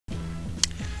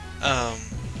Um,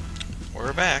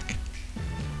 we're back.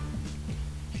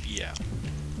 Yeah.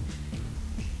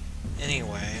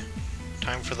 Anyway,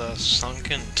 time for the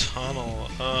Sunken Tunnel.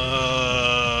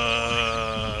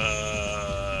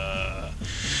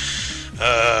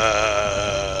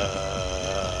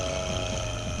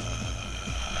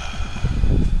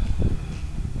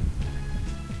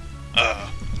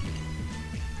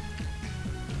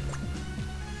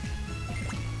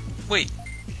 Wait,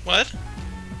 what?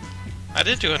 I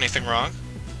didn't do anything wrong.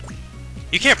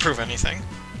 You can't prove anything.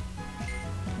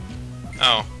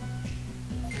 Oh.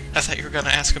 I thought you were gonna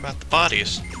ask about the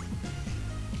bodies.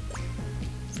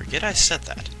 Forget I said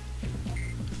that.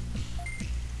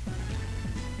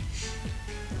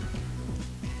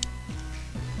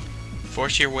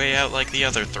 Force your way out like the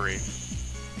other three.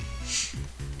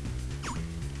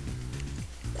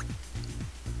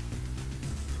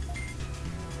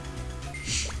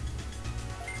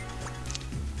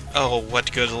 Oh,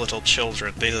 what good little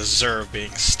children. They deserve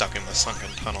being stuck in the sunken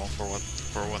tunnel for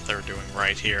what they're doing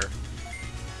right here.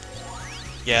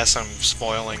 Yes, I'm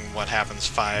spoiling what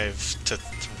happens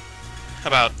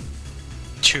about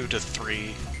 2 to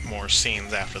 3 more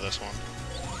scenes after this one.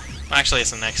 Actually,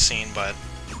 it's the next scene, but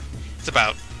it's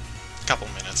about a couple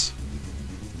minutes.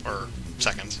 Or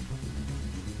seconds.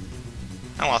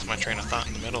 I lost my train of thought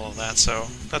in the middle of that, so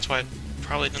that's why it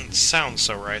probably didn't sound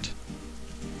so right.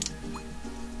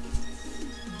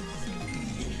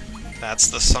 That's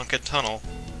the Sunken Tunnel.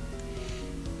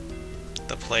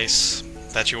 The place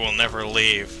that you will never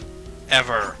leave.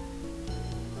 Ever.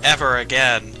 Ever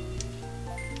again.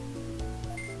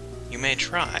 You may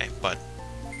try, but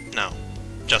no.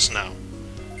 Just no.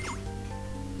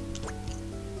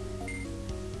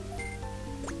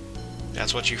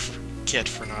 That's what you get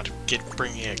for not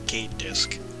bringing a gate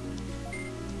disc.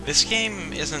 This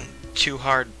game isn't too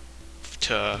hard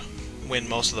to win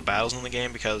most of the battles in the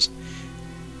game because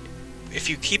if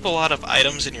you keep a lot of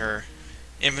items in your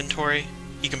inventory,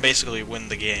 you can basically win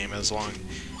the game as long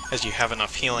as you have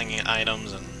enough healing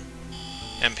items and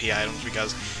MP items,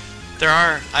 because there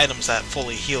are items that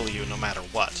fully heal you no matter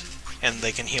what, and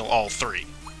they can heal all 3.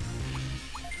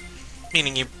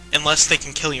 Meaning, unless they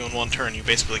can kill you in one turn, you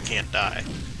basically can't die.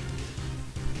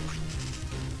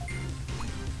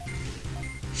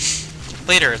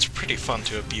 Later, it's pretty fun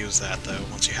to abuse that, though,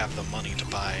 once you have the money to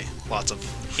buy lots of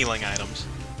healing items.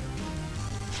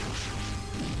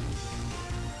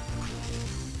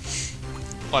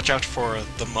 Watch out for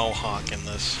the Mohawk in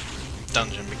this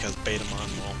dungeon, because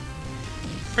Betamon will...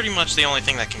 pretty much the only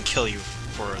thing that can kill you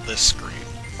for this screen.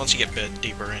 Once you get a bit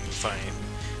deeper in, you find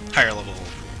higher level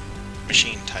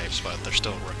machine types, but they're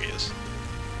still rookies.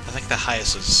 I think the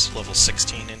highest is level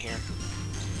 16 in here.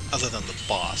 Other than the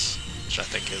boss, which I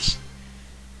think is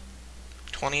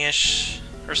 20-ish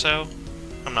or so.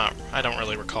 I don't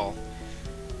really recall.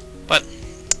 But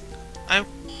I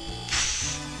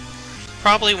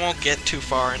probably won't get too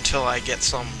far until I get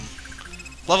some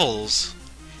levels,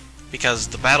 because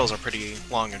the battles are pretty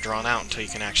long and drawn out until you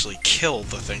can actually kill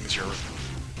the things you're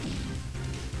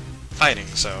fighting,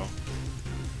 so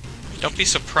don't be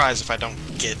surprised if I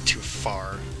don't get too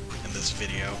far in this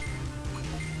video.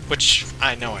 Which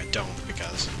I know I don't,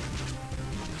 because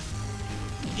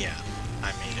yeah,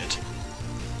 I made it.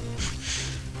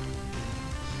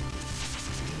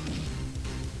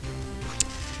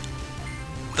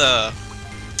 The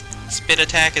spit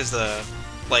attack is the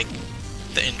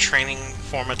in training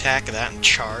form attack, that and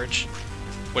charge,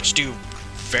 which do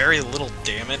very little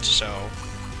damage, so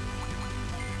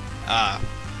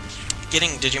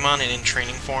getting Digimon in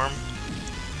training form,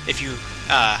 if you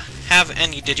have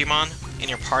any Digimon in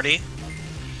your party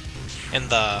in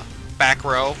the back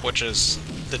row, which is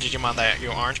the Digimon that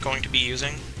you aren't going to be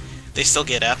using, they still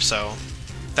get up, so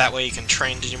that way you can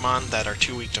train Digimon that are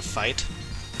too weak to fight.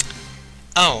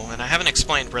 Oh, and I haven't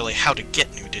explained really how to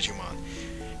get new Digimon.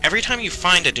 Every time you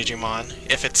find a Digimon,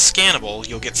 if it's scannable,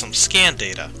 you'll get some scan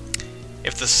data.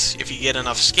 If you get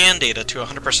enough scan data to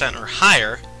 100% or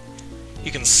higher,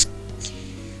 you can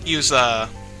use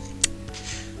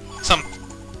some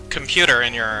computer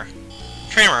in your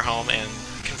trainer home and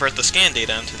convert the scan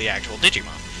data into the actual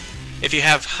Digimon. If you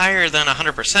have higher than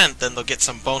 100%, then they'll get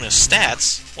some bonus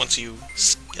stats once you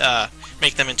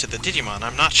make them into the Digimon.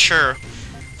 I'm not sure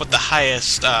what the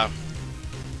highest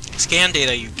scan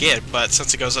data you get, but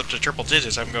since it goes up to triple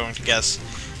digits, I'm going to guess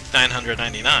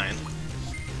 999.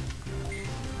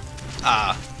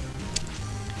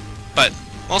 But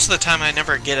most of the time I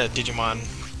never get a Digimon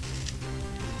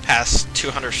past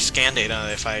 200 scan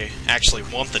data if I actually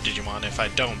want the Digimon. If I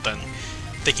don't, then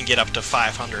they can get up to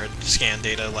 500 scan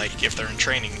data, like if they're in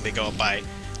training, they go up by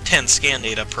 10 scan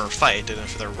data per fight, and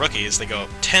if they're rookies, they go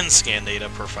 10 scan data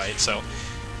per fight, so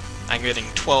I'm getting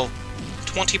 20%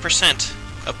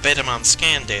 of Betamon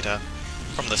scan data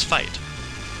from this fight.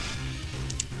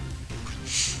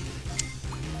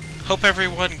 Hope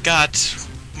everyone got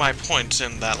my point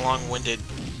in that long-winded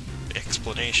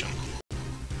explanation.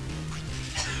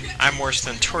 I'm worse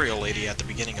than Tutorial Lady at the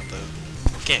beginning of the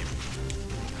game.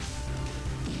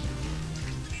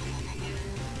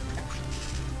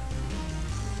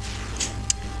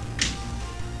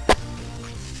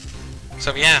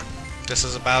 So yeah, this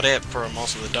is about it for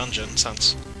most of the dungeon,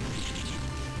 since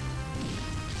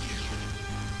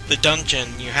the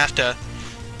dungeon you have to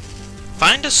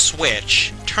find a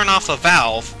switch, turn off a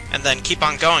valve, and then keep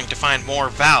on going to find more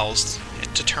valves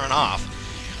to turn off.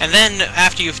 And then,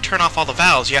 after you've turned off all the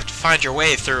valves, you have to find your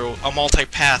way through a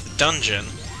multi-path dungeon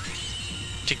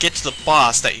to get to the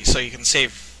boss so you can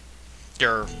save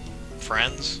your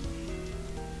friends.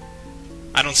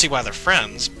 I don't see why they're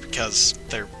friends, because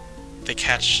they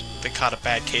caught a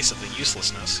bad case of the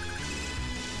uselessness.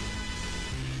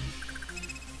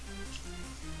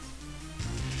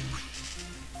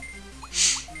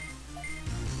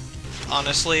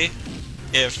 Honestly,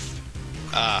 if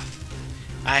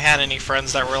I had any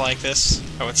friends that were like this,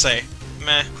 I would say,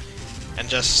 meh, and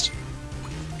just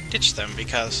ditch them,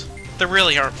 because they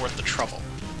really aren't worth the trouble.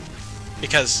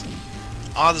 Because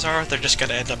odds are they're just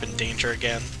gonna end up in danger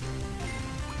again.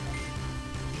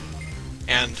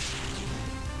 And,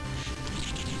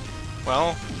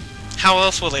 well, how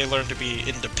else will they learn to be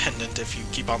independent if you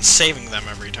keep on saving them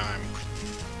every time?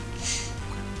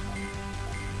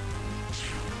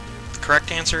 The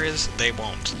correct answer is, they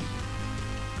won't.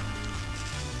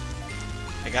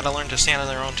 They gotta learn to stand on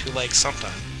their own two legs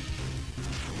sometime.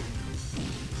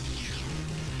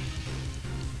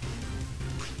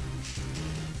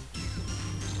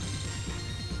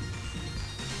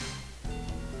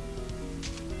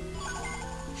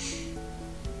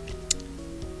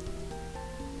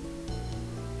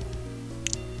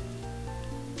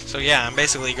 So yeah, I'm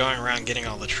basically going around getting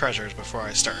all the treasures before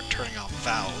I start turning off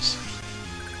valves.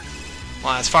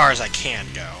 Well, as far as I can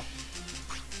go.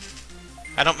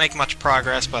 I don't make much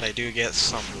progress, but I do get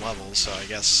some levels, so I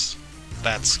guess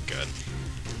that's good.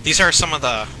 These are some of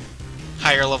the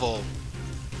higher level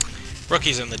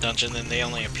rookies in the dungeon, and they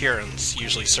only appear in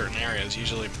usually certain areas.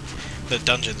 Usually the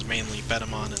dungeon's mainly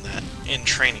Betamon and that in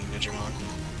training Digimon.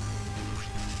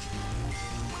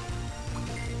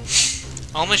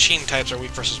 All machine types are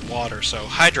weak versus water, so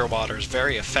Hydro Water is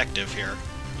very effective here,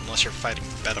 unless you're fighting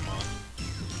Betamon.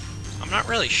 I'm not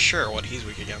really sure what he's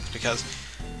weak against, because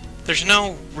there's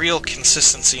no real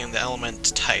consistency in the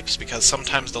element types, because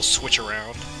sometimes they'll switch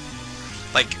around.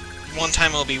 Like, one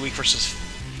time it'll be weak versus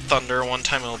thunder, one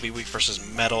time it'll be weak versus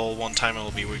metal, one time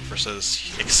it'll be weak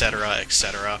versus etc,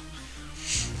 etc.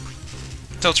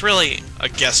 So it's really a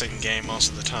guessing game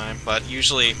most of the time, but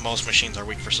usually most machines are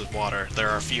weak versus water. There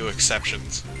are a few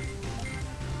exceptions.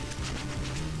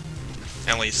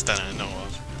 At least that I know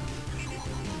of.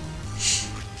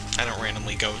 I don't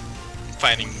randomly go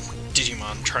fighting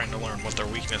Digimon trying to learn what their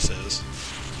weakness is.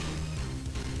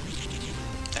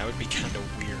 That would be kind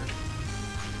of weird.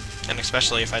 And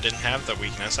especially if I didn't have the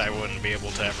weakness, I wouldn't be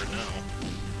able to ever know.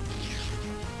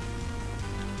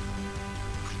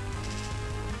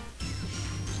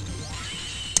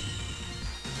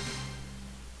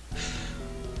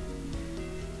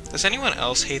 Does anyone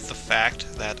else hate the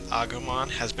fact that Agumon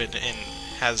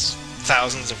has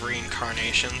thousands of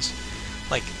reincarnations?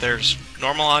 Like, there's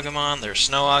normal Agumon, there's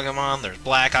Snow Agumon, there's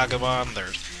Black Agumon,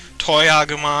 there's Toy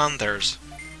Agumon, there's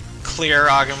Clear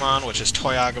Agumon, which is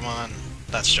Toy Agumon.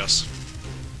 That's just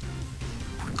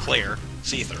clear,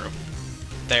 see-through.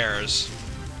 There's,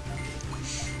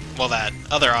 well, that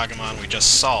other Agumon we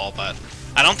just saw, but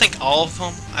I don't think all of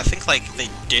them. I think, like, they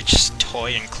ditched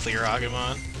Toy and Clear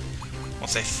Agumon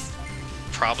once they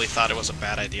probably thought it was a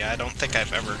bad idea. I don't think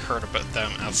I've ever heard about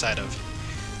them outside of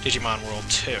Digimon World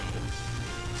 2.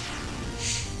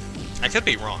 I could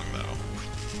be wrong, though.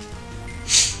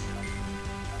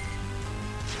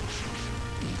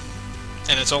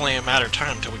 And it's only a matter of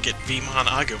time till we get Vmon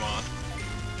Agumon.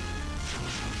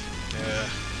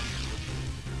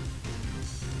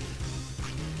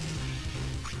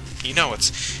 You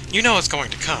know it's going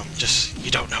to come, just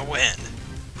you don't know when.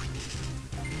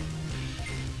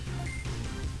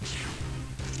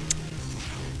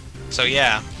 So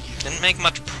yeah, didn't make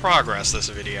much progress this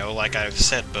video, like I've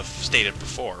stated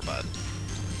before, but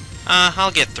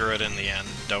I'll get through it in the end,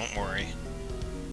 don't worry.